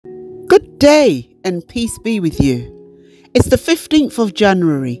Good day and peace be with you. It's the 15th of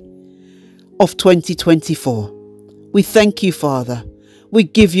January of 2024. We thank you, Father. We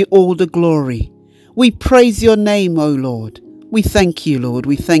give you all the glory. We praise your name, O Lord. We thank you, Lord.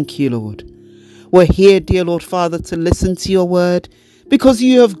 We thank you, Lord. We're here, dear Lord Father, to listen to your word because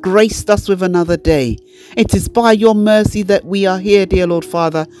you have graced us with another day. It is by your mercy that we are here, dear Lord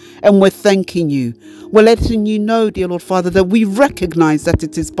Father, and we're thanking you. We're letting you know, dear Lord Father, that we recognize that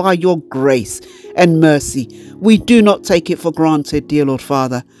it is by your grace and mercy. We do not take it for granted, dear Lord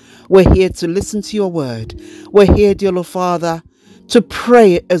Father. We're here to listen to your word. We're here, dear Lord Father, to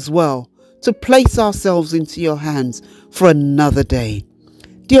pray as well, to place ourselves into your hands for another day.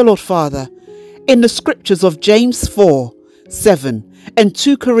 Dear Lord Father, in the scriptures of James 4:7 and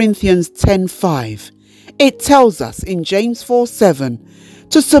 2 Corinthians 10:5, it tells us in James 4:7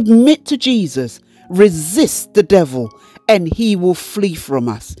 to submit to Jesus, resist the devil, and he will flee from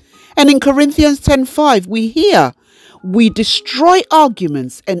us. And in Corinthians 10:5, we destroy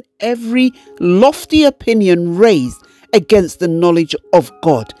arguments and every lofty opinion raised against the knowledge of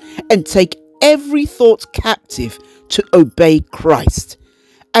God and take every thought captive to obey Christ.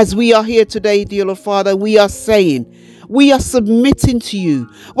 As we are here today, dear Lord Father, we are saying, we are submitting to you.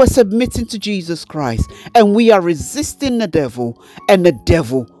 We're submitting to Jesus Christ, and we are resisting the devil, and the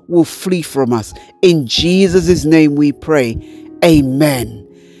devil will flee from us. In Jesus' name we pray. Amen.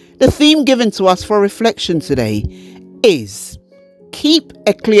 The theme given to us for reflection today is keep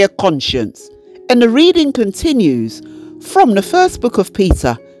a clear conscience. And the reading continues from the first book of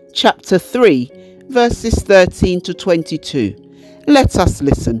Peter, chapter 3, verses 13 to 22. Let us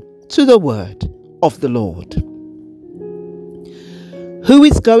listen to the word of the Lord. Who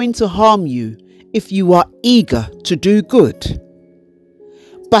is going to harm you if you are eager to do good?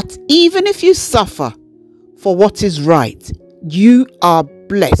 But even if you suffer for what is right, you are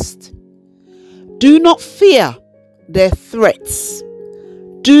blessed. Do not fear their threats.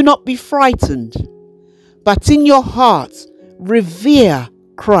 Do not be frightened, but in your hearts revere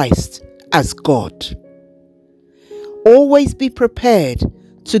Christ as God. Always be prepared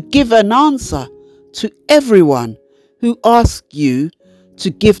to give an answer to everyone who asks you to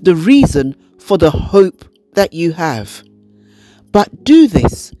give the reason for the hope that you have. But do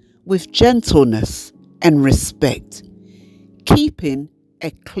this with gentleness and respect, keeping a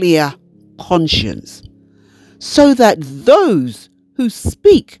clear conscience, so that those who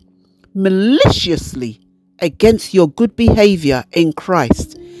speak maliciously against your good behavior in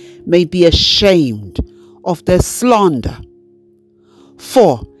Christ may be ashamed of their slander.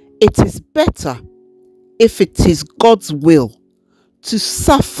 For it is better, if it is God's will, to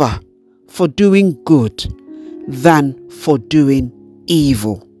suffer for doing good than for doing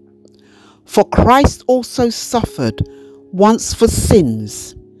evil. For Christ also suffered once for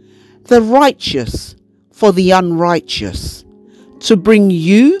sins, the righteous for the unrighteous, to bring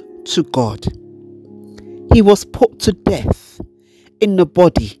you to God. He was put to death in the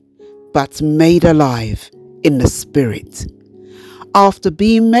body, but made alive in the spirit. After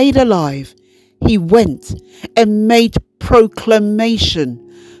being made alive, he went and made proclamation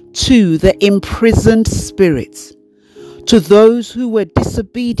to the imprisoned spirits, to those who were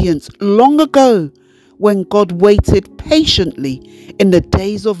disobedient long ago, when God waited patiently in the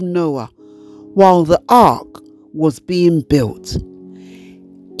days of Noah while the ark was being built.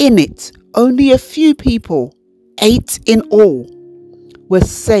 In it, only a few people, 8 in all, were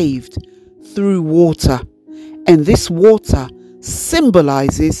saved through water, and this water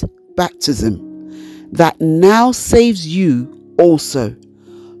symbolizes baptism that now saves you also,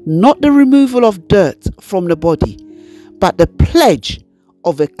 not the removal of dirt from the body, but the pledge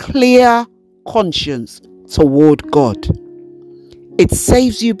of a clear conscience toward God. It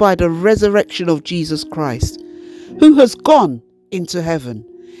saves you by the resurrection of Jesus Christ, who has gone into heaven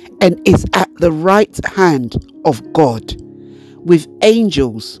and is at the right hand of God, with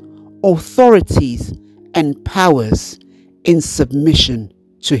angels, authorities, and powers in submission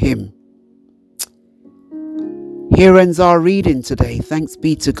to him. Here ends our reading today. Thanks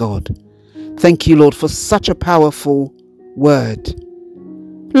be to God. Thank you, Lord, for such a powerful word.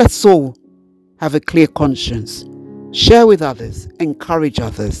 Let's all have a clear conscience. Share with others. Encourage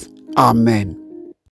others. Amen.